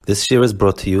This year is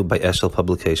brought to you by Eshel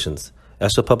Publications.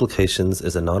 Eshel Publications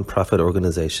is a non-profit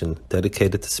organization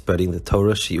dedicated to spreading the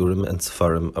Torah, Shiurim, and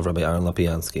Sefarim of Rabbi Aaron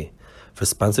Lapiansky. For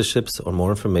sponsorships or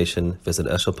more information, visit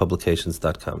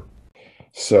eshelpublications.com.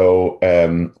 So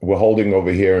we're holding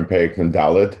over here in Perek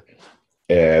Daled.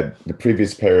 The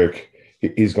previous Perek,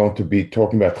 he's going to be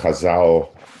talking about Chazal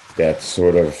that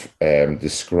sort of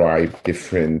describe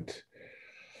different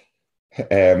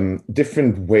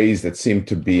ways that seem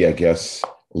to be, I guess,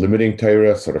 limiting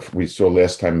Torah. Sort of, we saw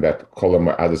last time about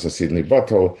Kolam Adas Asid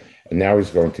Libato, and now he's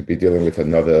going to be dealing with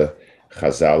another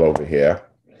Chazal over here.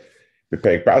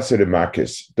 Perek Basir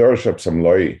Makis Dorshab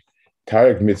Samloi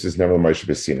Tarek Mitzvahs Nevel Moshe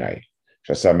B'Sinai.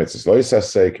 Shasam Mitzvahs Lois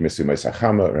Asek Misu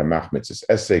Meisachama Ramach Mitzvahs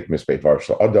Esek Mispei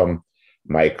Varshal Adam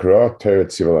Maikra Torah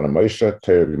Tzivol Ana Moshe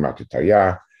Torah B'Matu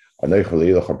Tayah Anoich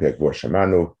Leilach Perek Vor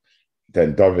Shamanu.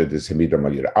 Then David is Hamida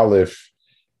Mayir Aleph,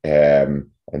 and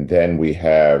then we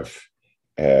have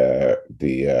I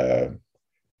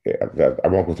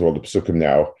won't go through all the psukim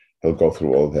now. He'll go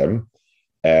through all of them,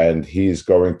 and he's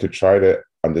going to try to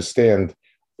understand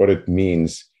what it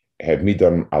means.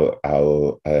 Hamidam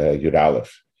al Yud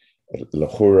Aleph.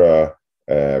 L'chura.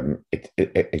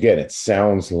 Again, it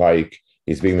sounds like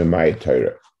he's being the Maya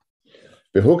Torah.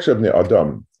 Behukshab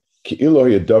Adam. It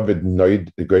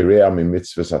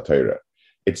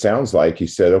sounds like he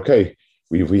said, okay,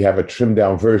 we have a trimmed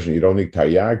down version. You don't need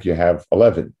Taryag, you have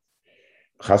 11.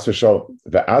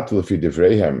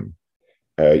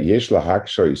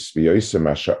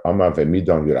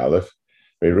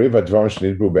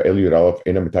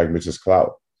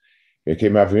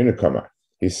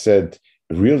 He said,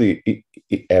 really,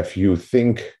 if you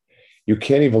think, you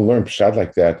can't even learn Pshat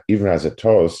like that, even as a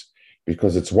Tos,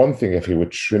 because it's one thing if he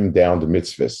would trim down the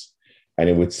mitzvahs and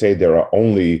he would say there are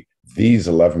only these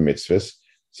 11 mitzvahs.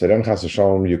 So then Chas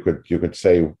v'Shalom, you could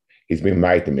say he's being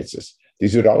ma'at the mitzvahs.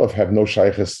 These Yud Aleph have no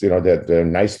shaykhs, they're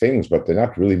nice things, but they're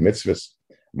not really mitzvahs.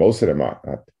 Most of them are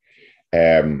not.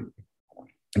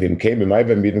 Vim came in my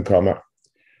midden kama.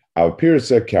 Al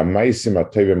pirse ki amaisim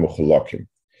ateve muchulakim.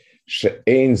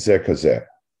 She'ein ze kazeh.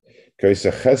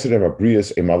 Kaise chesed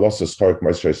abrius emalosas charok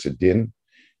ma'asher sedin.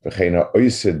 V'cheina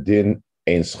oise din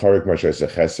ein scharek ma'asher se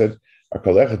chesed. A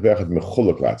kolechet v'echad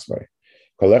mechuluk latzmai.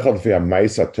 Kolechet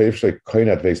v'amais atov shlei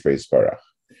koinat veis beisparach.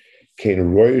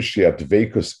 Kein roish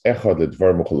yadveikus echad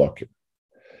ledvar mechulakim.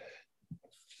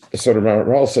 So the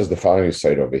Maharal says the following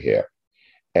side over here.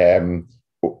 The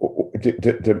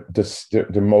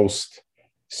most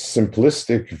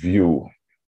simplistic view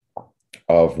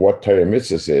of what Torah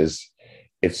mitzvahs is,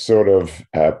 it's sort of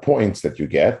points that you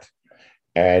get,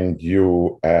 and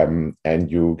you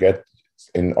get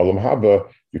in Olam Haba,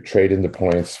 you trade in the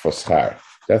points for schar.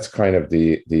 That's kind of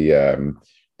the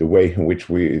way in which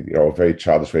we, a very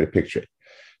childish way to picture it.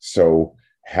 So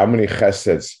how many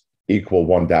cheseds equal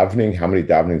one davening? How many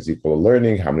davenings equal a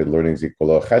learning? How many learnings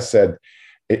equal a chesed?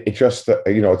 It just,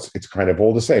 it's kind of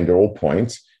all the same. They're all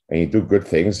points, and you do good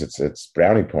things. It's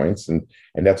brownie points, and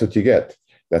that's what you get.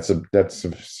 That's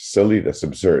silly. That's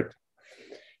absurd.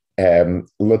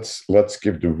 Let's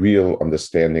give the real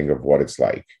understanding of what it's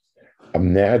like.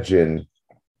 Imagine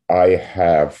I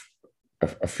have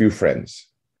a few friends.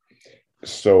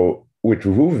 So with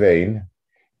Ruvain,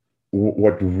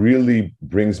 what really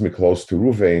brings me close to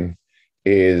Ruvain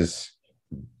is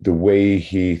the way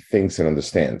he thinks and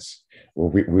understands.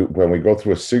 When we go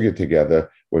through a sugya together,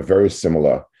 we're very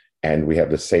similar, and we have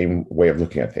the same way of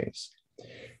looking at things.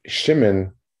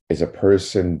 Shimon is a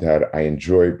person that I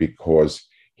enjoy because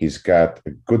he's got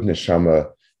a good neshama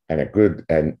and a good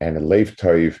and a leiv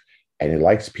toiv, and he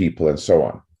likes people and so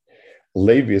on.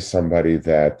 Levi is somebody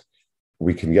that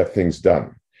we can get things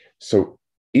done. So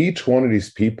each one of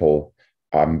these people,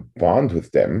 bond with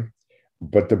them,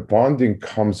 but the bonding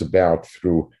comes about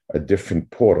through a different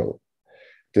portal.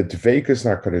 The Dveikus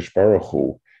HaKadosh Baruch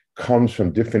Hu comes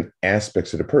from different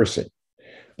aspects of the person.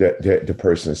 The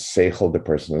person's seichel, the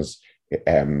person's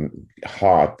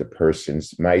heart, the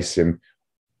person's maisim,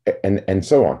 and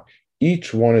so on.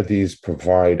 Each one of these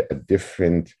provide a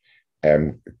different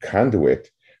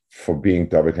conduit for being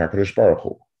David HaKadosh Baruch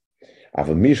Hu.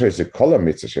 Aber Misha is a kol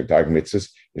mitzvah shedag mitzvahs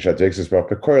is a dexes about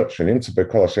pekoil shenim to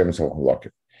pekoil Hashem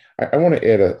zolcholokim. I want to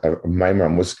add a Maimar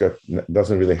Muska.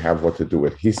 Doesn't really have what to do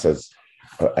with. He says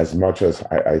as much as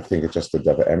I think it's just a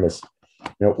dava emes.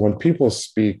 When people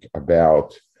speak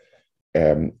about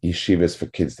yeshivas for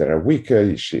kids that are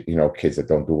weaker, kids that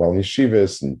don't do well in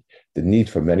yeshivas, and the need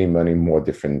for many more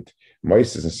different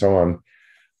moises and so on,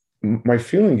 my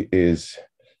feeling is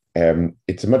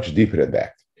it's much deeper than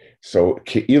that. So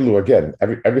Ke'ilu, again,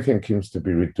 everything seems to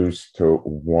be reduced to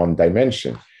one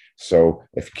dimension. So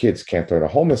if kids can't learn a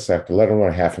whole Masechta, let them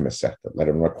learn half a Masechta, let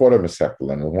them learn a quarter Masechta,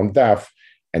 let them learn one daf,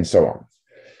 and so on.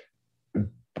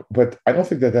 But I don't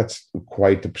think that that's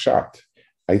quite the pshat.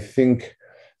 I think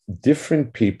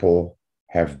different people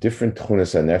have different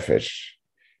tchunas nefesh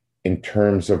in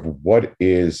terms of what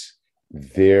is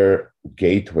their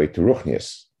gateway to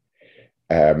ruchnius.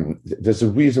 There's a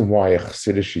reason why a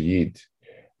Chassidish Yid,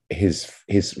 his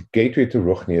gateway to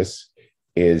ruchnius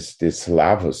is the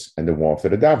slavus and the warmth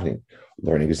of the davening.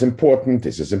 Learning is important,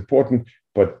 this is important,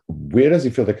 but where does he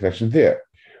feel the connection there?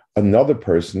 Another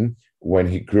person, when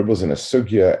he gribbles in a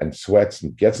sugya and sweats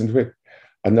and gets into it,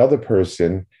 another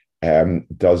person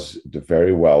does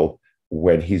very well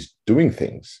when he's doing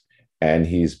things and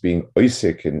he's being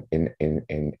oisik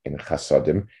in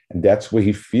chasadim, and that's where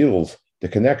he feels the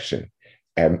connection.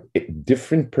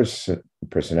 Different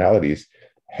personalities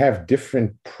have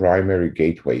different primary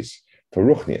gateways for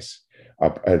ruchnius.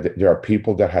 There are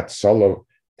people that had solo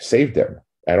saved them.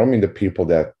 I don't mean the people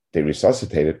that they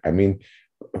resuscitated. I mean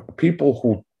people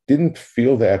who didn't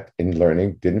feel that in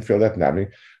learning, didn't feel that in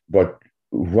happening, but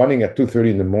running at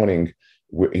 2:30 in the morning,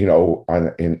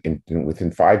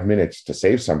 within 5 minutes to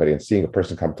save somebody and seeing a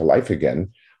person come to life again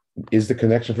is the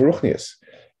connection for ruchnius.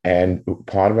 And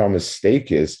part of our mistake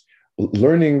is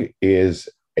learning is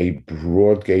a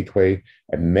broad gateway,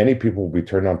 and many people will be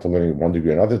turned on to learning one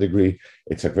degree, another degree.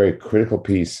 It's a very critical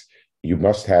piece. You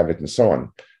must have it, and so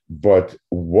on. But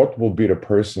what will be the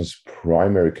person's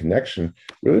primary connection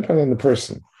really depends on the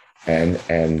person. And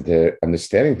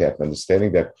understanding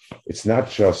that it's not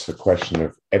just a question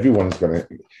of everyone's going to.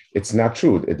 It's not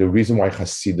true. The reason why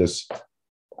Hasidus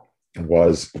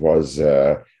was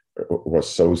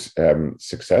so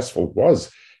successful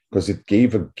was because it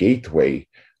gave a gateway,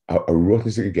 a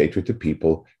ruchnistic gateway to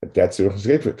people. That's a ruchnistic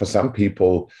gateway. For some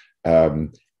people, a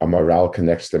morale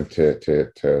connects them to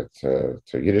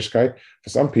Yiddishkeit. For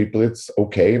some people, it's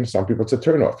okay, and some people, it's a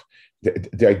turnoff.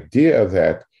 The idea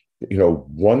that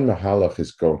one mahalach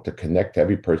is going to connect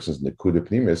every person's nekuda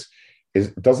pnimis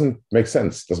doesn't make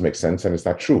sense. Doesn't make sense, and it's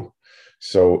not true.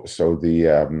 So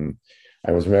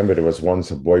I remember there was once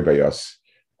a boy by us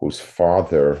whose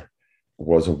father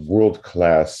was a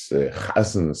world-class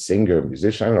chazan, singer,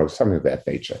 musician, I don't know, something of that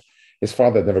nature. His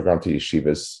father had never gone to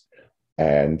yeshivas,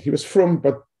 and he was from,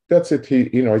 but that's it. He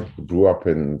grew up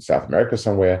in South America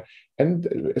somewhere. And he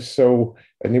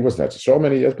wasn't there so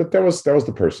many years, but that was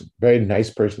the person. Very nice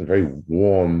person, very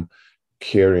warm,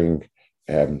 caring,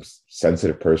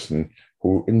 sensitive person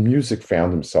who in music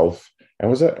found himself and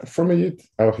was from a Yid.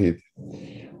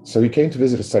 So he came to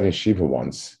visit a son in Shiva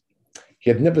once.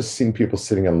 He had never seen people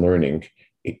sitting and learning.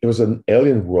 It was an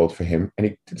alien world for him, and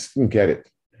he just didn't get it.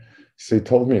 So he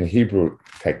told me in Hebrew,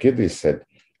 he said,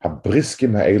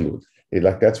 "Habriskim ha'elud."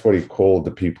 That's what he called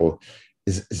the people.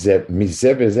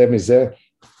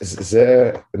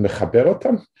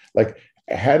 Like,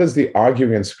 how does the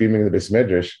arguing and screaming in the Beis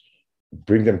Medrash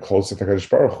bring them closer to HaKadosh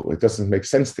Baruch Hu? It doesn't make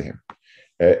sense to him.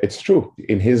 It's true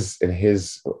in his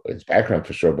background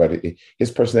for sure, but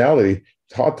his personality,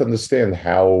 it's hard to understand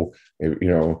how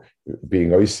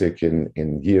being oisik in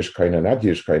Yish Kaina, not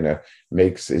Yish Kaina,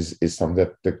 is something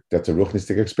that's a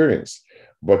ruchnistic experience.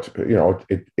 But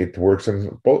it works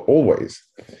in all ways.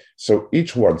 So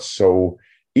each one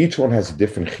has a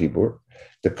different chibur.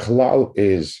 The klal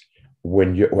is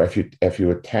if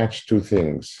you attach two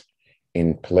things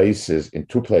in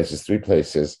two places, three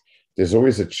places, there's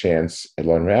always a chance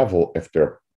it'll unravel if there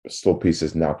are still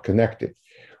pieces not connected.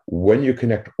 When you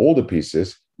connect all the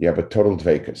pieces, you have a total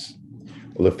dveikus.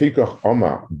 Lefikach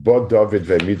Oma bo David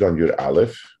ve'midon yud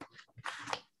aleph.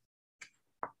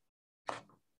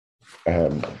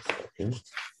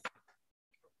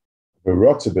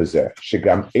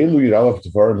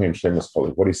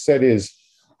 What he said is,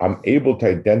 I'm able to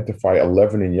identify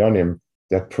 11 inyanim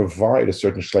that provide a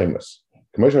certain shlemus.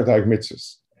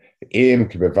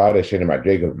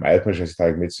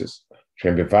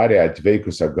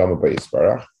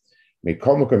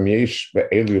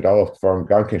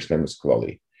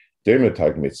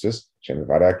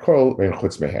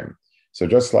 So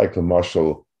just like the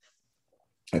marshal,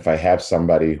 if I have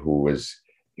somebody who was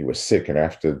sick and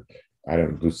after, I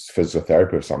don't do physical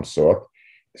therapy of some sort,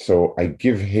 so I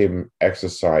give him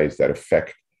exercise that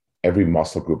affect every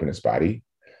muscle group in his body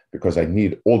because I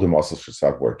need all the muscles to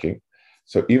start working.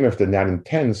 So even if they're not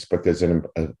intense, but there's an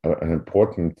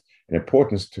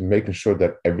importance to making sure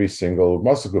that every single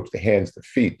muscle group, the hands, the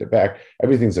feet, the back,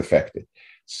 everything's affected.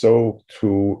 So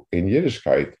in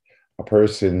Yiddishkeit, a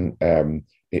person,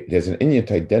 there's an inyan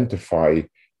to identify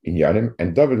inyanim,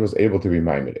 and David was able to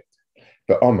remind it.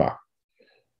 The Oma,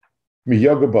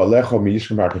 Miyoga ba'alecha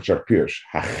miyishkem ha'kachar pirush.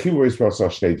 Hachivur Yisrael sal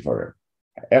shnei dvarim.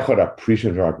 Echad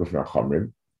ha'prishin v'ha'guf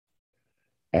ha'chamrim.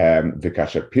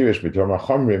 V'kachar pirush midor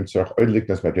ha'chamrim tzarech oid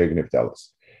liknas madregen nivdelas.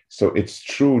 So it's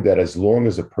true that as long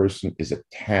as a person is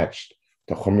attached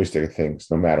to chumristic things,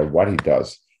 no matter what he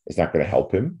does, it's not going to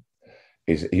help him.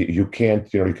 You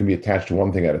can't, you can be attached to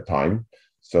one thing at a time.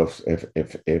 So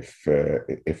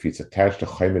if he's attached to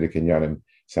chaymedik inyanim,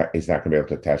 he's not going to be able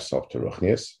to attach himself to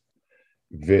ruchnias.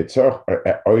 V'tzarech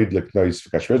oid liknas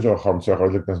v'kachar ha'chamrim tzarech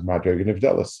oid liknas madregen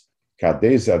nivdelas.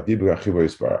 Kadeza dibur achivu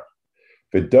yisbarach.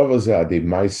 V'davaza adi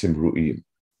maisim ru'im.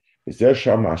 Is there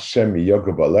Sham Hashem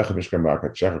Yoga Balech Mishkan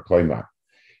Markat Shech Kloima?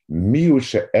 Miu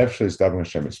she'efshel is Dav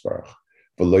Hashem Yisparach.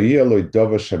 V'loyeh lo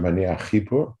dava shemani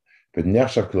achipur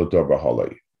v'nechshav kilo dor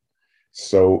b'haloi.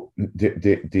 So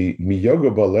the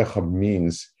Miyoga Balecha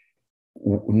means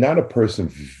not a person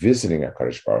visiting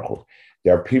HaKadosh Baruch Hu.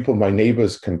 There are people, my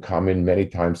neighbors can come in many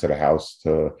times to the house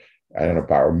to, I don't know,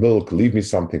 borrow milk, leave me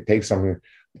something, take something.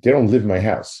 They don't live in my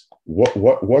house. What's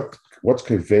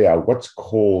kevea? What's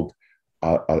called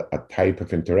a type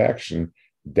of interaction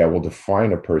that will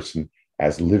define a person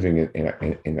as living in a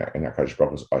HaKadosh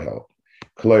Baruch Hu's ohel.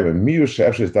 Kloiva miu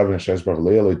she'efshel is daven Hashem Baruch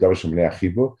le'eloi davar shemanei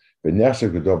achibu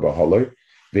v'nechshav gedor b'haloi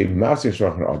v'masim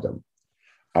shmachan adam.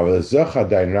 Aval zech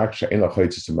adayin rak she'en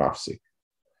l'choitzis u'mafsik.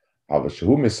 Aval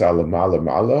shehu misal l'mala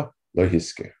ma'ala lo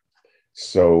hiske.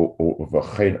 So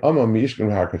v'chein ama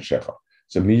miyishkim ha'kadshecha.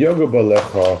 So miyoga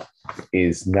balecha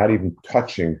is not even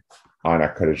touching on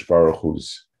HaKadosh Baruch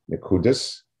Hu's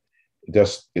nekudas,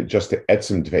 just the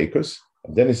etzim dveikus.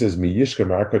 Then he says, "Miyishka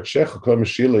markat shech kol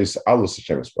mashila is alus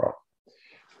Hashem Yisparach.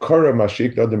 Kara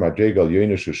mashik dod madregal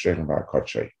yoyna shu shechem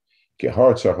va'akotshei. Ki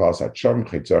har tzarich las hacham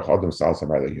chitzarich adam salsa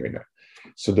ma'la yoyna."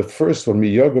 So the first one,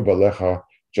 miyoga balecha,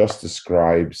 just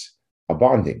describes a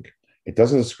bonding. It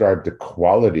doesn't describe the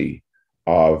quality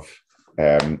of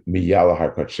miyala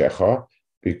harkat shecha,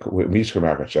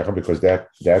 because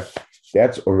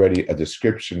that's already a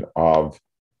description of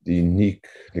the unique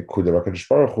Nekuda HaKadosh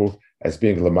Baruch Hu as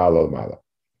being Lamala Lamala.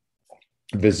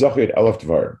 V'zochid elef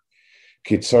dvarim.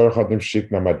 Ki tzarech adam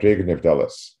shikna madregen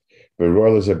nevdelas.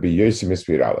 V'roel is a biyosim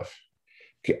mispir aleph.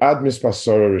 Ki ad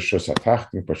mispasora rishos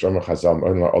hatachtin pashom chazal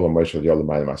m'oin la'olam moishel yolam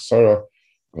ma'im asora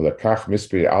v'lekach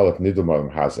mispir aleph nidul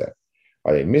ma'im hazeh.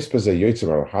 Alei mispaze yoytzim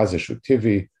ma'im hazeh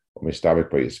shutivi u'mistabik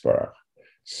b'yisparach.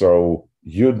 So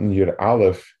Yud and Yud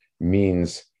Aleph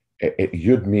means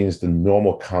Yud means the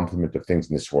normal complement of things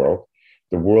in this world.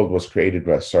 The world was created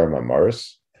by Sarah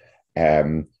Maris.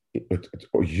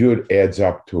 Yud adds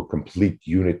up to a complete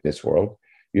unit in this world.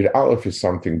 Yud Aleph is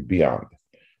something beyond.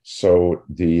 So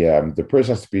the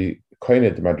person has to be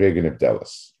koined the madregen of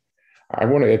Delis. I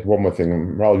want to add one more thing.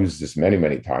 Ral uses this many,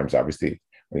 many times, obviously,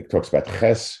 when he talks about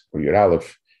Ches or Yud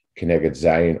Aleph, Keneged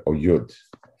Zayin or Yud.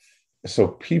 So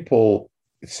people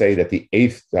say that the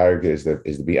 8th darga is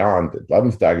the beyond, the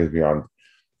 11th darga is beyond.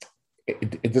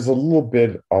 There's a little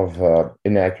bit of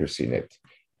inaccuracy in it,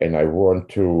 and I want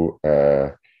to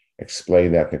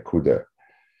explain that nekuda.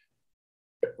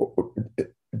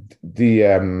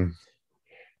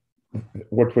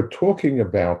 What we're talking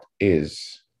about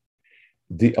is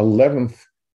the 11th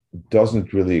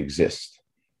doesn't really exist.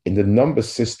 In the number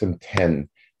system 10,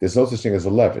 there's no such thing as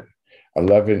 11.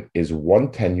 11 is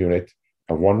one 10 unit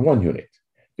and one 1 unit.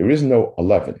 There is no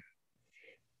 11.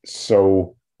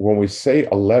 So when we say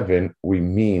 11, we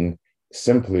mean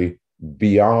simply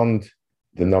beyond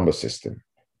the number system,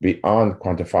 beyond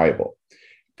quantifiable.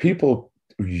 People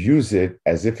use it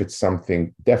as if it's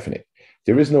something definite.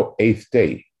 There is no 8th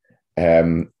day.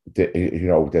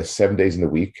 There's 7 days in the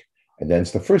week, and then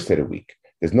it's the first day of the week.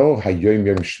 There's no Hayom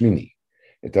Yom Shmini.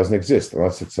 It doesn't exist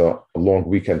unless it's a long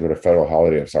weekend with a federal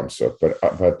holiday of some sort.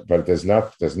 But there is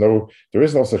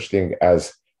no such thing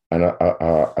as an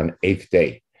 8th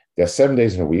day. There are 7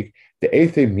 days in a week. The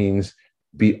 8th day means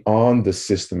beyond the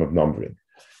system of numbering.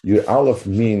 Yud Aleph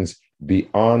means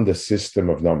beyond the system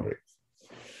of numbering.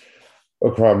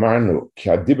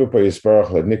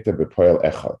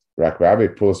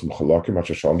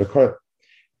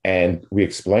 And we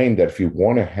explained that if you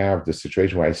want to have the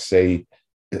situation where I say,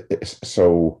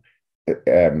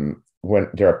 when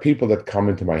there are people that come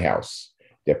into my house,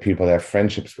 there are people I have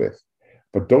friendships with,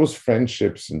 but those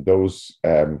friendships and those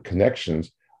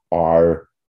connections are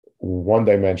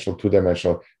one-dimensional,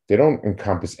 two-dimensional. They don't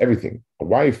encompass everything. A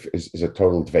wife is a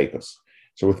total dveikus.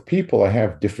 So with people, I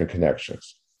have different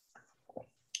connections.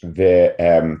 The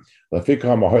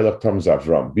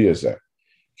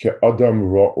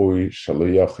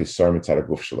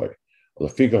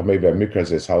maybe a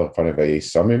mikras is halach fane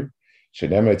vayesamim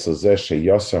shenema etzel zeh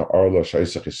sheyasa arlo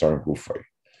sheisach yisarim gufay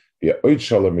v'oid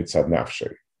shalom mitzad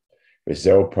nafshay.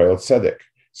 V'zeu poel tzedek.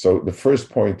 So the first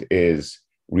point is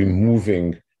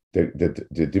removing the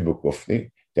dibuk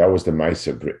ufni. That was the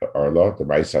Maisa Arla, the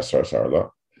Maisa Asars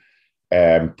Arla.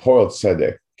 Poel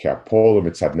tzedek k'apol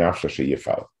mitzad nafsha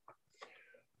sheyifal.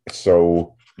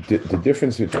 So the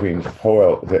difference between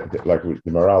poel, like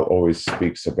the Maral always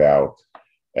speaks about,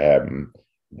 the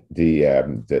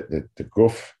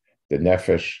guf, the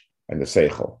nefesh, and the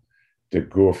seichel. The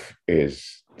guf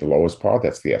is the lowest part,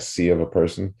 that's the asiyah of a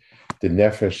person. The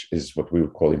nefesh is what we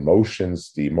would call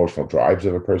emotions, the emotional drives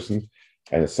of a person,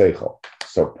 and the seichel.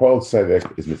 So poel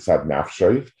tzedek is mitzad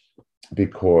nafshay,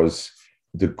 because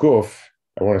the guf,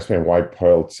 I want to explain why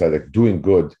poel tzedek, doing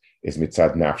good, is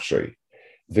mitzad nafshay.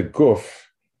 The guf,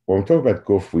 when we talk about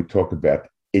guf, we talk about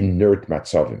inert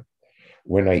matzavim.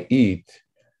 When I eat,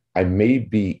 I may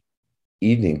be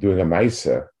eating, doing a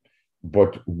maisa,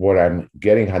 but what I'm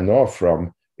getting hana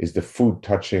from is the food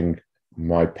touching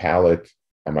my palate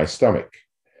and my stomach.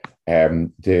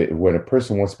 When a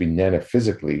person wants to be nana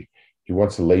physically, he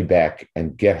wants to lay back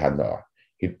and get hana.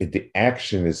 The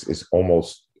action is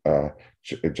almost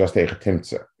just a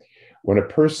timtza. When a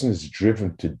person is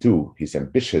driven to do, he's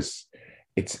ambitious,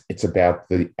 it's about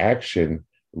the action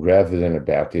rather than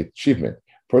about the achievement.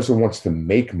 A person wants to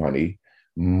make money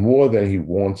more than he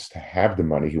wants to have the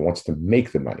money. He wants to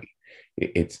make the money.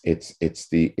 It's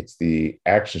the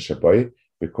action shabai,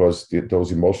 because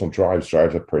those emotional drive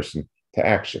a person to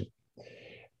action.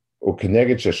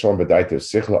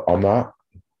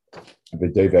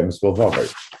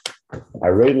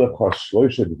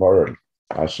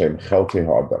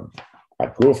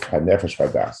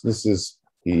 This is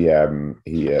he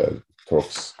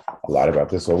talks a lot about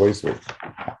this always with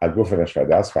aguf and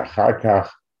eshvadas v'acharkach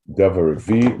davar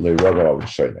vi lerogal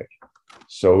l'shonek.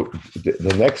 So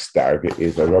the next target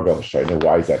is a rogal l'shonek.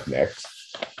 Why is that next?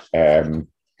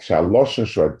 Shaloshen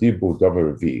shadibu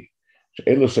davar vi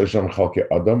she'elu shesham chalke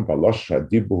adam v'losh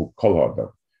shadibu kol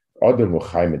adam adam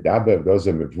v'chai medaber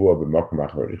v'dozem mevua b'makom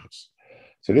acharichus.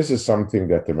 So this is something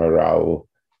that the Maral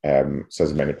says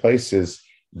in many places.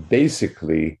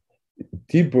 Basically,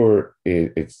 Dibur,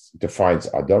 it defines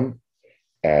Adam,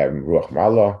 Ruach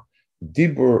Mala.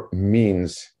 Dibur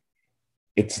means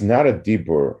it's not a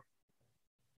Dibur.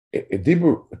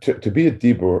 To be a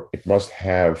Dibur, it must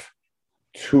have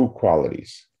two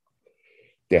qualities.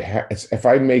 If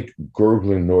I make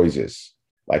gurgling noises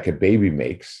like a baby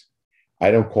makes,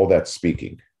 I don't call that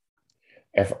speaking.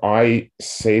 If I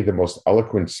say the most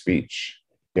eloquent speech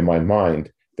in my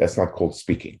mind, that's not called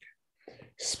speaking.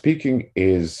 Speaking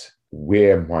is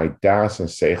where my das and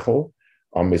seichel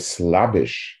are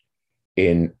mislabish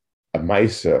in a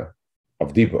maisa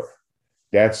of dibur.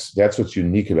 That's what's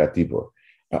unique about dibur.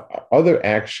 Other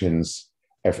actions,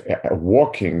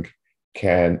 walking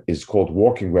is called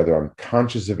walking, whether I'm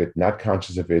conscious of it, not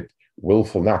conscious of it,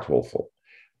 willful, not willful.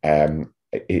 It's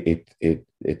a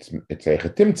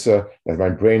chetimtza that my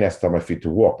brain has to tell my feet to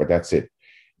walk, but that's it.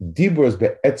 Dibur is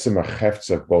be'etzem a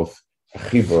chefza of both. A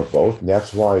chibur of both, and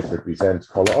that's why it represents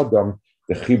kol adam,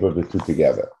 the chibur of the two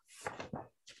together.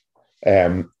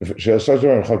 Adam hu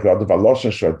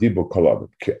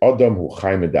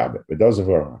chai medaber. It does a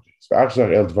word.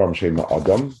 V'achzar el dvar m'shema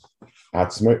adam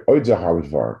atzmei oidzach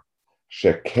havidvar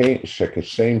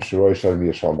shekeshem shiroi shalom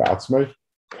yishalom ba'atzmei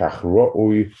kach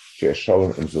ro'ui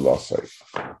she'eshalom im zulasai.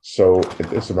 So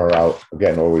this Maral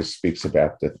again always speaks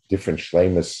about the different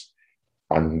shleimus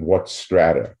on what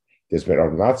strata. There's been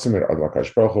Adam Atzim and Adam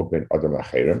HaKadosh Baruch Hu, been Adam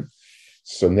Acherim.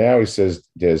 So now he says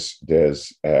there's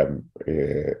this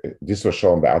was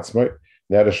Shalom Ba'atzmai,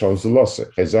 now the Shalom Zulose.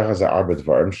 Chezach has a arbet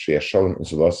varm, she'esh Shalom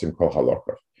Zulose im kol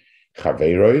halokav.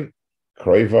 Chaveiroi,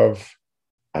 Kroivav,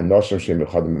 Anoshim Shem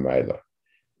Mechadim Memayla.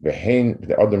 Vehein,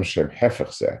 the Adam Shem Hefech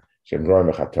Zeh, Shem Roim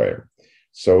Echatoyim.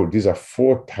 So these are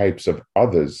four types of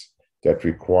others that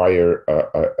require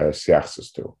a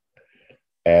siachsus to.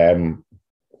 And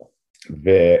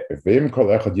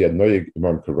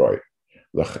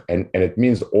it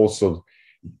means also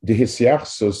the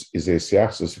hisyachsus is a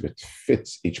hisyachsus that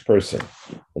fits each person.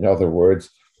 In other words,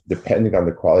 depending on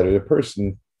the quality of the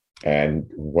person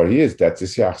and what he is, that's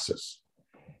hisyachsus.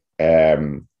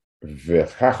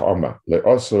 So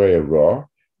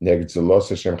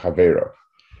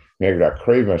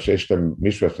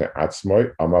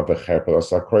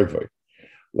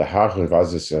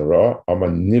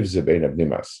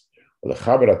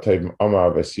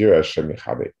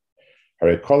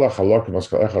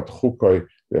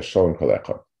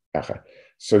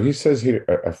he says here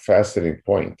a fascinating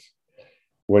point.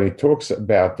 When he talks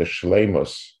about the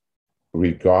shleimus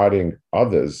regarding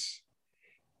others,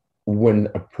 when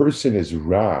a person is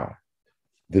ra,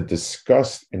 the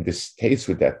disgust and distaste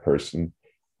with that person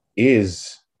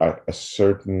is a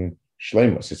certain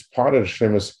shlemus. It's part of the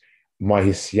shlemus. My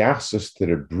hisyachsus to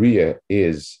the bria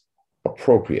is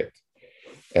appropriate.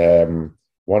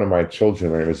 One of my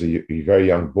children, when he was a very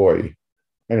young boy,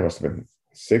 and he must have been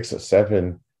 6 or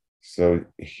 7, so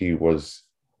he was,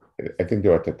 I think they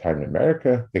were at the time in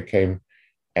America. They came,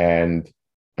 and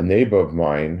a neighbor of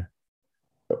mine,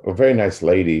 a very nice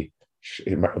lady,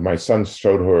 my son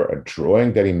showed her a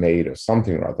drawing that he made or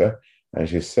something or other, and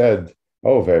she said,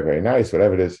 "Oh, very, very nice,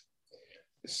 whatever it is."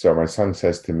 So my son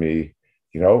says to me,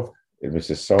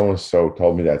 Mrs. So-and-so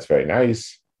told me that's very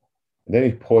nice. And then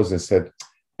he paused and said,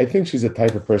 "I think she's the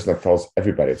type of person that tells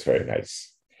everybody it's very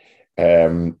nice."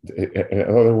 In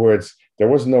other words,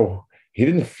 he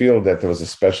didn't feel that there was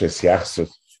a special siyachs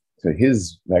to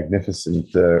his magnificent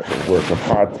work of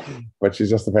art, but she's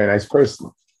just a very nice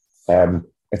person.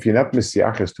 If you're not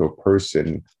misyachas to a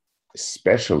person,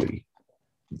 especially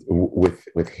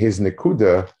with his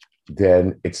nekuda,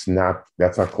 then that's not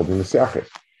called a misyachas.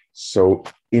 So,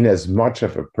 in as much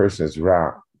of a person is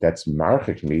ra, that's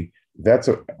marchik me, that's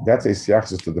a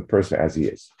siyachas to the person as he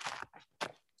is.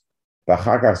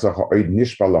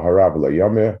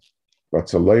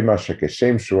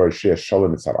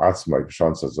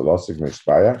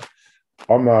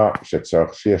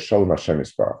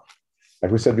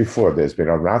 Like we said before, there's been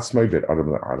Adam Atzmai, been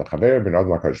Adam Chaver, been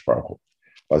Adam HaKadosh Baruch Hu.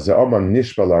 But the Oman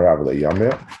Nishba L'Harav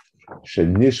L'Yamer,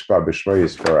 Shenishba B'Shmoi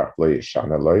Yisparach Lo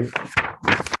Yishana Lo,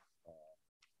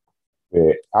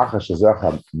 Ve'acha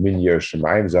Shezacha Min Yer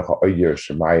Shemayim, Zacha Oy Yer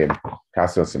Shemayim,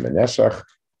 Kasel Semeneshach,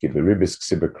 Ki Beribis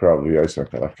Ksibe Krav L'Yoyson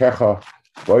Kelakecha,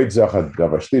 Void Zacha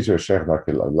Davar Shlizer Shech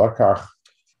Nakil Lakach,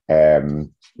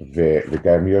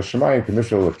 Ve'gayim Yer Shemayim,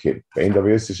 K'mishra L'Kid, Ve'in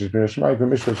Davar Yisish Bin Shemayim,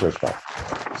 K'mishra Sheshbach.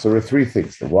 So there are 3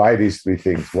 things. Why these 3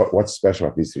 things? What's special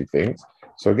about these 3 things?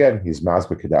 So again, he's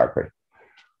Masba Kedakre.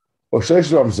 So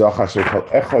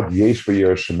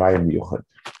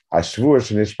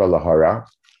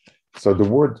the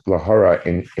word lahara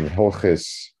in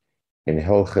Hilchis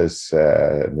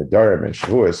Nedarim and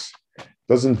Shavuos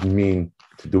doesn't mean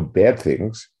to do bad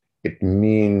things. It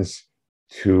means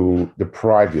to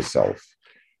deprive yourself.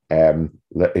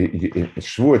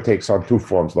 Shavuot takes on 2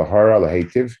 forms: lahara,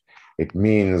 lahativ. It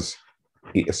means,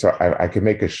 so I can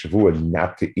make a shavuot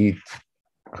not to eat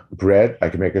bread. I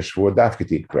can make a shavuot dafka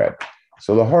to eat bread.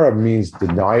 So lahara means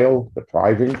denial,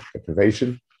 depriving,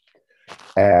 deprivation.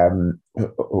 So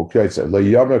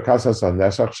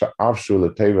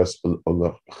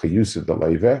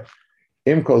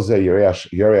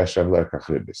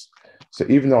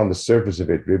even though on the surface of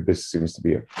it, ribis seems to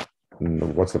be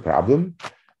what's the problem?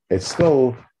 It's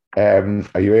still a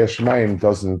Yerei Shemayim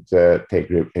doesn't take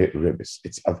ribis.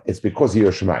 It's because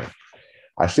Yerei Shemayim.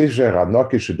 Ashish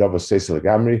Ranoki Shudava Seisel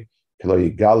Gamri Kilo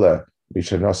Yigala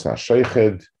Mishanos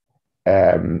Nashoiched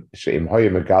Sheim Hoye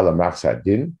Megala Machsa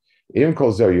Din Im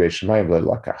Kol Zer Yerei Shemayim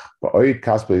LeLakach Ba'oid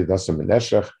Kaspel Yidasam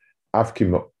Meneshach Afki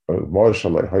Mor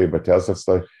Shaloi Hoye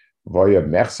Batelsafsle Voye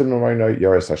Mechsim Nomayno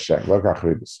Yeres Hashem Lakach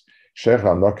Ribis Sheikh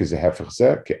Ranoki Ze Hefech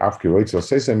Ze Ki Afki Roitzel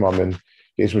Seisel Mamen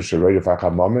Yesh Misharoid Facha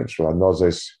Mamen Shal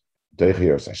Nozes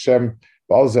Deichios Hashem,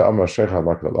 Balze Amar Sheikh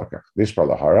Halak Lalakach, Vishpa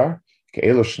Lahara,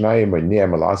 Keelo Shnayim or Nia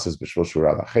Malasas Bishvil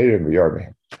Shura Lachirim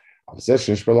Yormehim.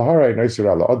 Obsession Shpalahara,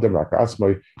 Noisura La Odem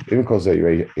Rakatsmoy, Imkoze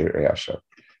Hashem.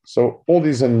 So all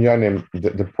these anyanim,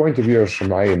 the point of Yerei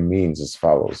Shemayim means as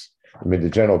follows. I mean, the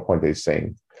general point they're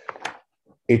saying,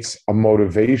 it's a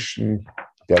motivation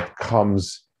that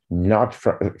comes not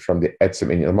from the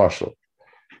etzem in Yilmashal.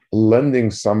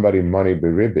 Lending somebody money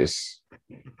beribis,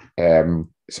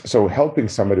 so helping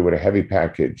somebody with a heavy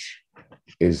package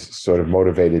is sort of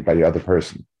motivated by the other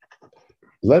person.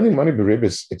 Lending money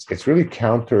beribis, it's really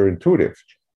counterintuitive.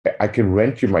 I can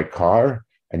rent you my car,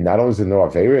 and not only is it no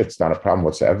avera, it's not a problem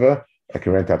whatsoever. I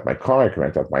can rent out my car, I can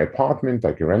rent out my apartment,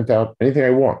 I can rent out anything I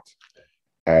want.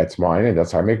 It's mine, and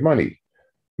that's how I make money.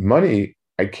 Money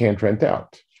I can't rent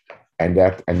out, and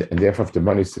therefore, if the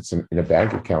money sits in a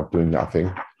bank account doing nothing,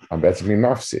 I'm basically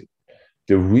mafsid.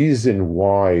 The reason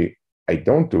why I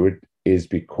don't do it is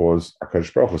because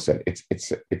HaKadosh Baruch Hu said it's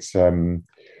the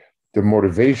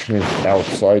motivation is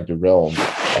outside the realm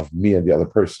of me and the other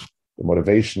person. The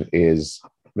motivation is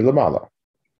milamala.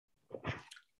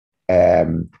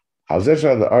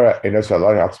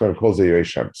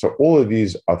 So all of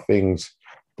these are things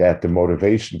that the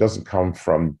motivation doesn't come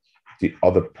from the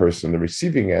other person, the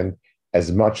receiving end,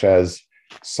 as much as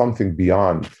something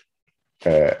beyond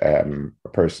a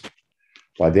person.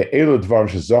 Like the Elo Dvarim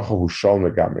Shezacha Hu Shol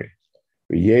Megamri,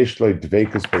 V'yesh Lo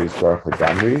Dveikus B'Yisbarach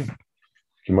Legamri,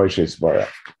 K'moishe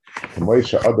Yisbarach.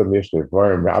 K'moishe Adam Yesh Lo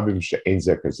Dvarim Rabim She'ein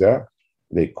Zeh Kazeh,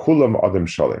 Le'kulam Adam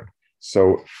Sholim.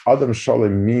 So Adam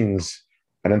Shalom means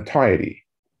an entirety,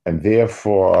 and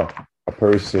therefore a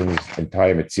person's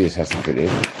entire Metzias has to fit in,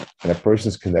 and a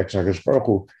person's connection to HaKadosh Baruch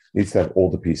Hu needs to have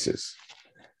all the pieces.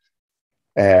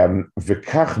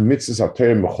 V'kach mitzvahs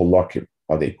HaTorah mecholakim,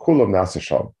 adei kulam nasa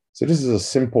shalom. So this is a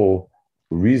simple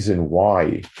reason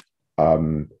why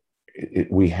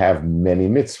we have many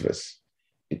mitzvahs.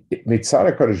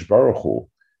 Mitzvah HaKadosh Baruch Hu.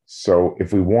 So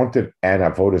if we wanted an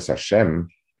avodas Hashem,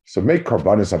 so make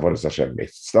korbanos avodas Hashem, make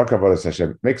tzedakah avodas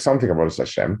Hashem, make something avodas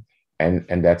Hashem,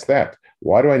 and that's that.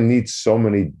 Why do I need so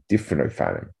many different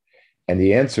ofanim? And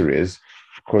the answer is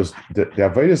because the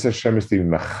avodas Hashem is to be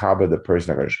mechaber the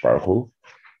person HaKadosh Baruch Hu,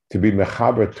 to be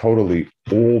mechaber totally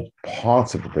all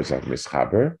parts of the person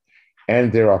mischaber,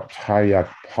 and there are taryag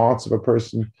parts of a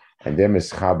person, and they're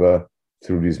mischaber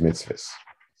through these mitzvahs.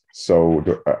 So,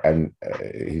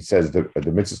 he says the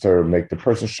mitzvahs to make the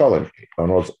person shalom. In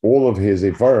other words, all of his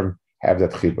evarim have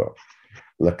that chibah.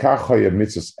 Lekachoya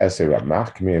mitzvahs esei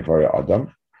ramach k'mi evarim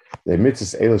adam. The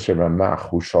mitzvahs elishem ramach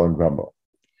hu shalom gramo.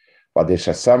 But the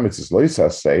shasam mitzvahs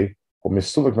loisa say hu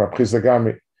misuluk ma'priz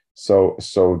lagami. So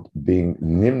being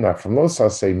nimna from loisa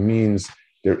say means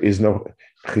there is no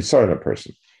chisar in a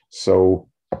person. So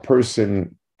a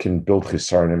person can build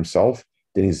chisar in himself,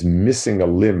 then he's missing a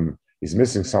limb. He's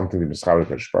missing something to Mischaber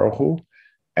HaKadosh Baruch Hu,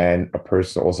 and a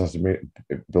person also has to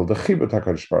build a chibur to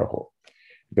HaKadosh Baruch Hu.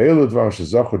 Be'elu dvarim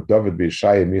shezochu David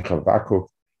b'Yishaya Micha Vakuk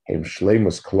hem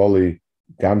shleimus kloli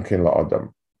gam ken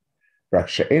la'adam. Rak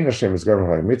she'ein Hashem is governed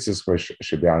by mitzvahs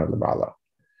she'b'yana l'mala.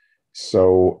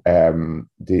 So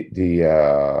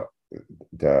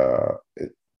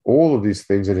all of these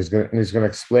things, and he's going to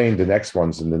explain the next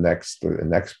ones in the next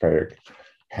Perek,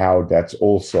 how that's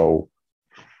also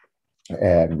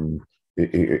a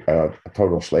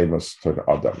total shleimus to the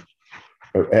Adam,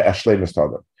 a shleimus to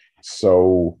Adam.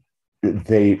 So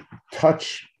they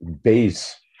touch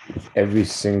base with every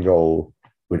single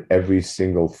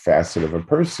facet of a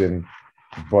person,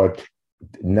 but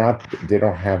they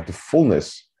don't have the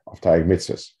fullness of Taryag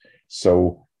mitzvahs.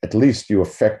 So at least you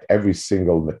affect every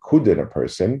single nakud in a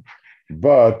person,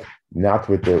 but not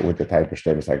with the type of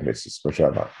shleimus Taryag mitzvahs.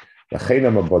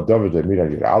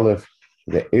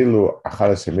 The elu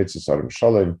acharas mitzvahs adam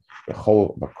shalom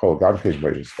b'chol gamkesh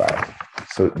b'yisrael.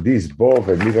 So these bov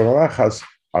and midah malachas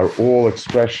are all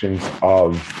expressions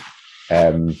of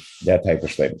that type of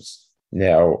shleimus.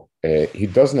 Now he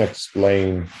doesn't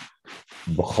explain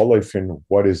b'chol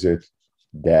what is it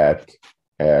that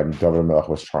David Melech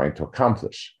was trying to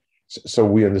accomplish. So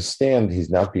we understand he's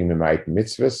not being memayit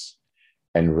mitzvahs,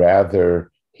 and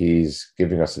rather he's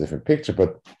giving us a different picture,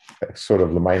 but sort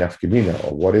of l'mayin afkemina,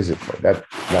 or what is it for? That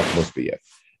not must be it.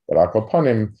 But upon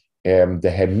him, the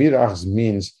hemirachs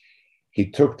means he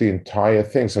took the entire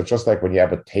thing. So just like when you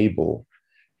have a table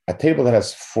that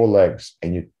has 4 legs,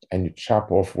 and you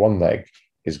chop off one leg,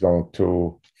 is going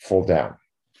to fall down.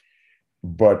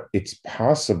 But it's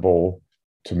possible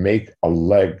to make a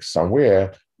leg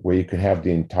somewhere where you can have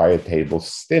the entire table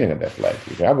standing on that leg.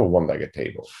 You can have a one-legged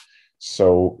table.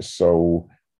 So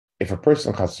if a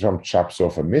person chops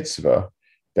off a mitzvah,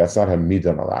 that's not a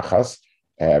midah malachas.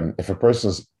 If a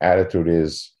person's attitude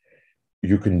is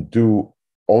you can do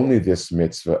only this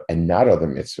mitzvah and not other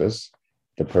mitzvahs,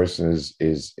 the person is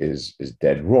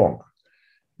dead wrong.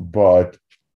 But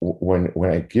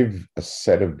when I give a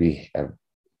set of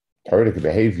Torah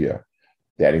behavior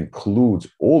that includes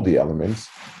all the elements,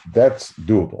 that's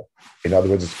doable. In other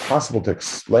words, it's possible to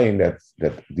explain that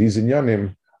these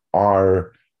inyanim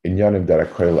are inyanim that are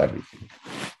koil everything.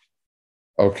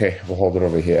 Okay, we'll hold it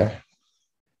over here.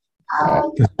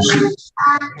 What the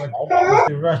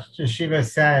Rosh Yeshiva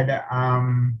said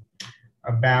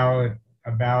about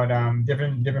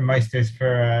different meisters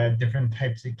for different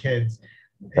types of kids.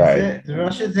 Does the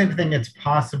Rosh Yeshiva think it's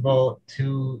possible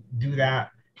to do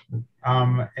that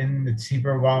in the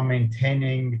tzibur while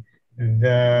maintaining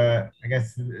the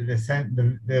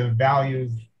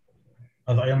values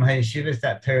of the Yom HaYeshivas,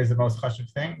 that Torah is the most chashuv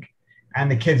thing, and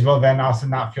the kids will then also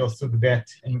not feel sugbet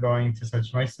in going to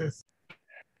such meisters?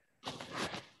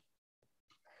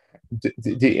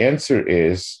 The answer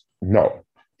is no.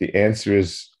 The answer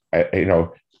is, in a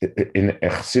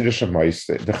Chassidish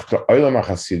meister, the Olam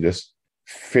HaChassidus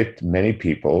fit many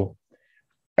people,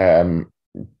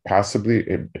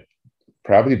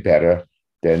 probably better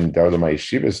than the Olam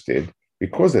HaYeshivas did,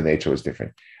 because the nature was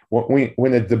different.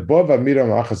 When the Debov Amira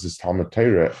Malachas is Talmud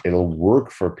Torah, it'll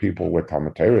work for people where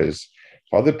Talmud Torah is.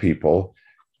 For other people,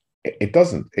 it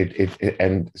doesn't.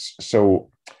 And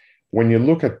so when you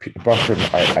look at Bachrim,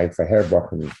 I heard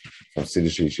Bachrim from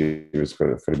Siddish Yeshivas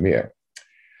for the Mir.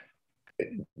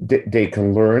 they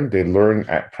can learn. They learn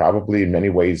probably in many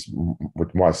ways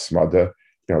with more smother.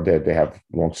 They have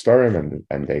long story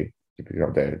and they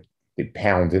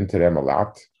pound into them a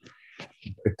lot.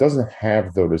 It doesn't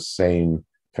have though the same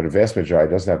for the vast majority.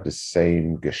 It doesn't have the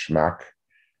same geschmack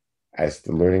as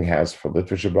the learning has for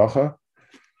literature bacha.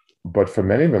 But for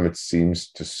many of them, it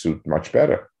seems to suit much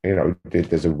better.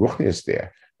 There's a ruchnius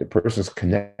there. The person's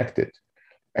connected.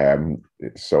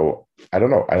 So I don't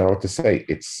know. I don't know what to say.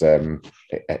 It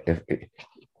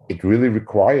really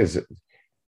requires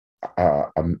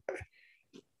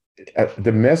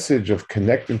the message of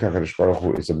connecting to HaKadosh Baruch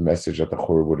Hu is a message that the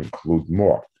Chur would include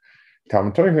more.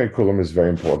 Talmud Torah Kulam is very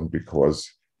important because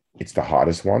it's the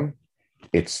hardest one.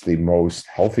 It's the most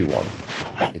healthy one.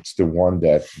 It's the one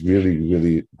that really,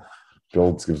 really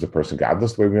gives the person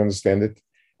godless the way we understand it.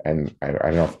 And I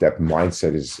don't know if that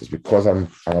mindset is because I'm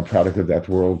a product of that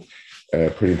world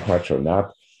pretty much or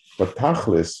not. But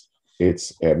tachlis,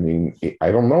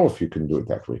 I don't know if you can do it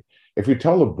that way. If you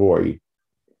tell a boy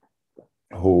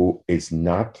who is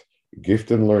not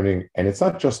gifted in learning, and it's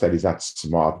not just that he's not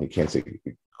smart and he can't say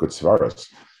good svaras,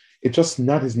 it's just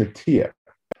not his natia.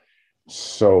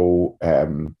 So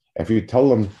if you tell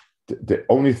them the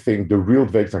only thing, the real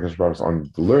Veik is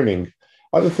on learning,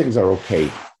 other things are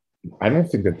okay. I don't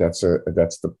think that's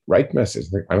the right message.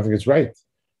 I don't think it's right.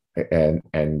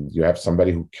 And you have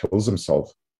somebody who kills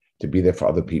himself to be there for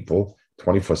other people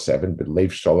 24/7, but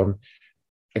Lev Shalom.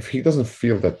 If he doesn't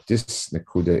feel that this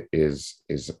Nakuda is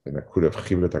a Nakuda of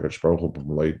Chivut HaKadosh Baruch Hu,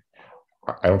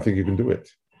 I don't think you can do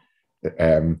it.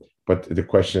 But the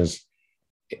question is,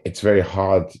 it's very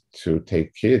hard to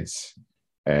take kids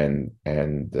and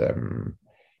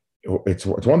it's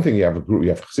one thing you have a group, you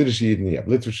have Chassidish Yidden, you have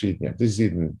Literature Yidden, you have this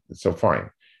Yidden, so fine.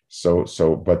 So,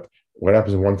 but what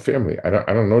happens in one family? I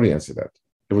don't know the answer to that.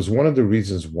 It was one of the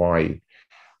reasons why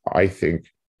I think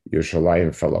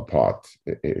Yerushalayim fell apart.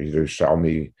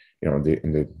 Yerushalmi,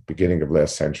 in the beginning of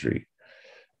last century.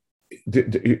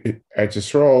 At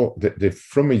Yisroel,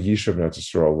 from a Yishuv in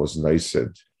Yisroel was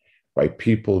niced by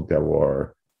people that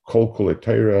were kol kulei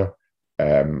Torah,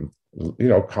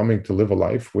 coming to live a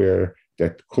life where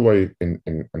that kulei in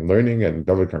learning and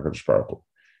David HaKadosh Baruch Hu.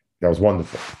 That was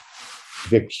wonderful.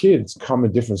 The kids come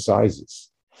in different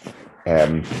sizes.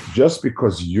 Just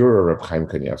because you're a Reb Chaim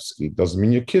Kanievsky doesn't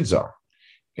mean your kids are.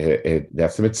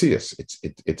 That's the Metzias.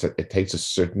 It takes a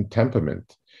certain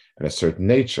temperament and a certain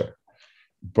nature.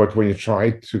 But when you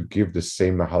try to give the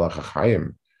same Mahalach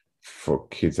HaChaim for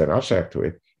kids that are shaykh to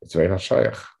it, it's very not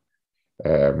shaykh.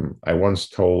 I once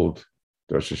told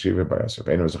the Rosh Hashiva by Yosef,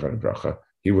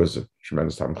 he was a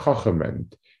tremendous Talmid Chacham,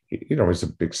 and he's a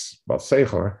big Bal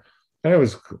Seichel. And I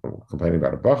was complaining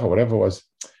about a Bacha, whatever it was.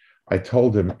 I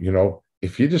told him,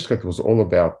 if Yiddishkeit was all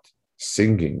about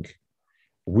singing,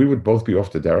 we would both be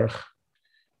off the derech.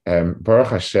 Baruch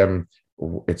Hashem,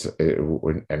 it's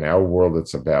in our world,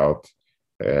 it's about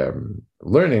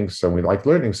learning, so we like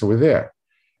learning, so we're there.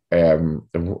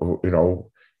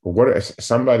 What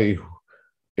somebody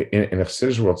in a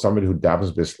Chassidish world, somebody who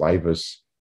davens b'slaivus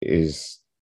is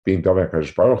being daven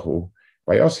HaKadosh Baruch Hu.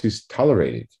 By us, he's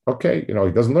tolerated. Okay, he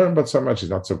doesn't learn, but so much he's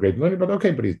not so great learning. But okay,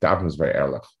 but he's davens very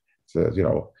erlich.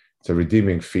 It's a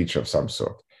redeeming feature of some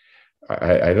sort.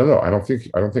 I don't know. I don't think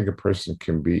a person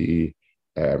can be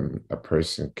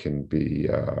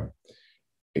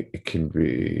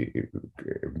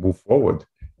move forward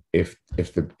if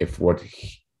what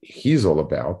he's all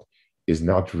about is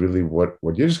not really what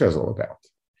Yiddishkeit is all about.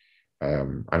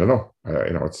 I don't know.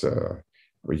 It's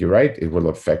you're right. It will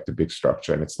affect the big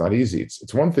structure, and it's not easy.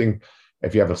 It's one thing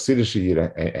if you have a Chassidish Yid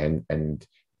and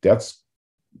that's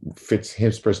fits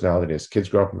his personality. His kids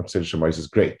grow up in Chassidish Shemais is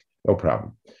great, no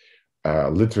problem.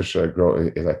 Literature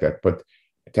grow like that, but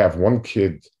to have one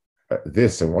kid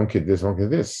this and one kid this, one kid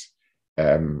this,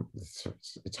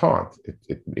 it's hard.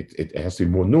 It has to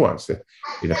be more nuanced.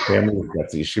 In a family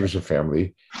that's the yeshivish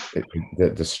family,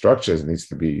 the structures needs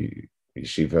to be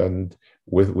yeshiva and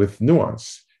with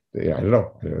nuance. I don't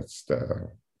know. It's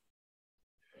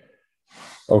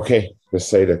okay. Let's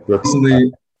say that.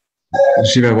 Recently,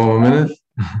 Shiva, 1 more minute.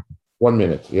 1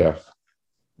 minute, yeah.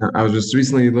 I was just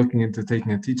recently looking into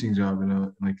taking a teaching job in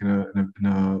a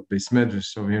Beis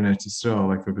Medrash over here in Eretz Yisrael,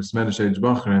 like for Beis Medrash Age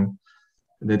Bachrim.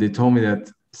 They told me that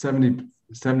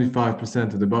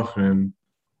 75% of the Bachrim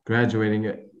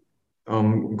graduating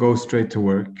go straight to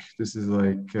work. This is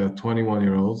like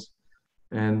 21-year-olds,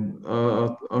 and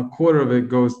a quarter of it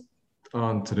goes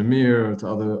on to the Mir or to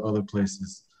other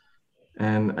places.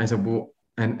 And I said, well,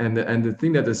 and the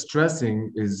thing that is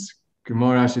stressing is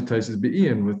Gemara Rashi Taisus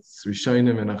Be'iyim with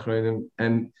Rishayim and Achronim,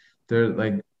 and they're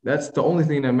like that's the only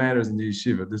thing that matters in the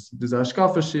yeshiva. There's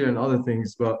ashkafa shir and other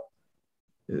things, but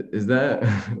is that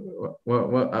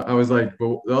what I was like?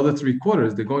 Well, the other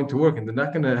 3/4 they're going to work and they're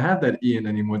not going to have that Ian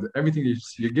anymore. Everything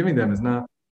you're giving them is not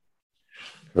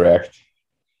correct.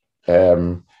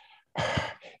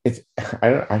 It's I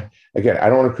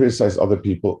don't want to criticize other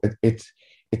people.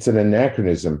 It's an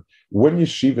anachronism. When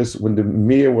the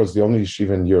Mir was the only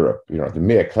yeshiva in Europe, the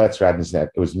Mir Kletzradensnet,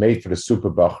 it was made for the super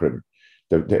Bachrim.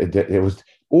 It was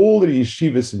all the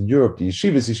yeshivas in Europe, the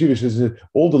yeshivas,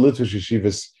 all the Litvish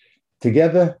yeshivas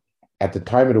together at the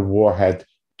time of the war had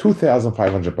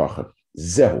 2,500 Bachrim,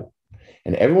 zehu,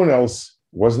 and everyone else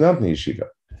was not in the yeshiva.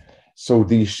 So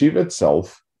the yeshiva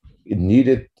itself,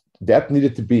 needed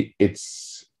to be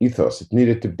its ethos.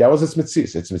 That was its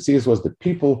mitzias. Its mitzias was the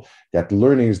people that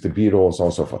learning is the be-all, and so on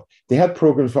and so forth. They had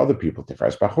programs for other people.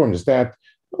 Tiferes Bachur is that.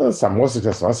 Some more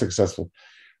successful, less successful.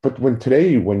 But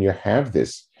when you have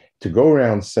this, to go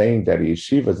around saying that a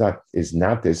yeshiva is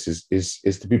not this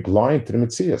is to be blind to the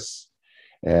mitzias.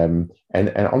 And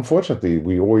unfortunately,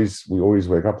 we always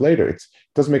wake up later. It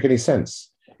doesn't make any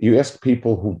sense. You ask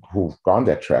people who've gone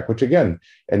that track, which again,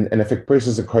 and if a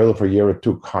person's in Koil for a year or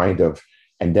two, kind of,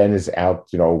 and then is out,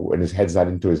 and his head's not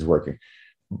into his working.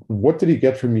 What did he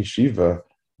get from yeshiva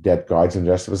that guides him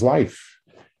the rest of his life?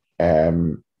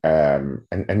 And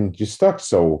you're stuck.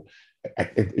 So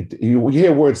you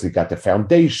hear words. He got the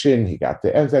foundation. He got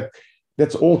the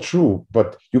that's all true,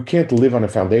 but you can't live on a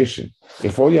foundation.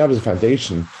 If all you have is a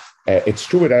foundation, it's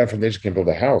true without a foundation you can build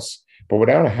a house, but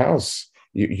without a house,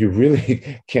 you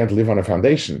really can't live on a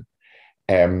foundation.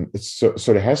 So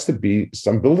there has to be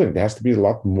some building. There has to be a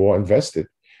lot more invested.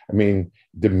 I mean,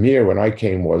 the Mir, when I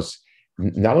came,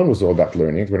 not only was all about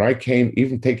learning. When I came,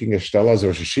 even taking a Shtelaz or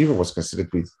a Shiva was considered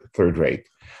to be third rate.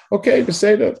 Okay, we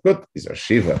say that, good, he's a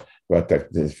Shiva, but the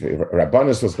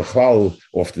Rabbanus was Bechlal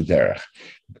off the derech.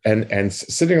 And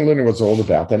sitting and learning was all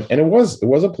about. And it was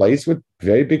a place with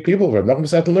very big people where nothing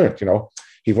was had to learn,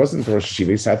 He wasn't Rosh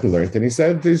Shiva, he sat and learned, and he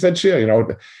said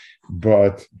Shia,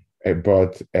 but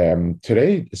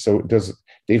today, so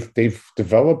they've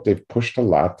developed, they've pushed a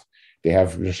lot. They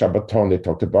have Shabbaton, they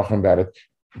talked to Bachman about it.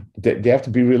 They have to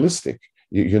be realistic.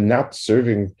 You're not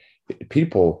serving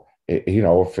people,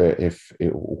 if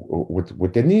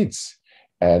with their needs,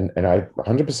 and I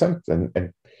 100%,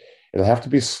 and it'll have to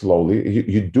be slowly.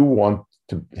 You do want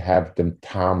to have them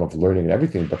time of learning and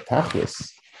everything, but tachlis.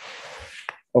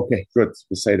 Okay, good.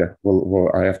 We say that. Well,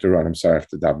 I have to run. I'm sorry, I have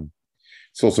to daven.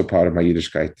 It's also part of my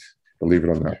Yiddishkeit, believe it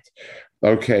or not.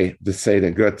 Okay, the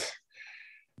Seder, good.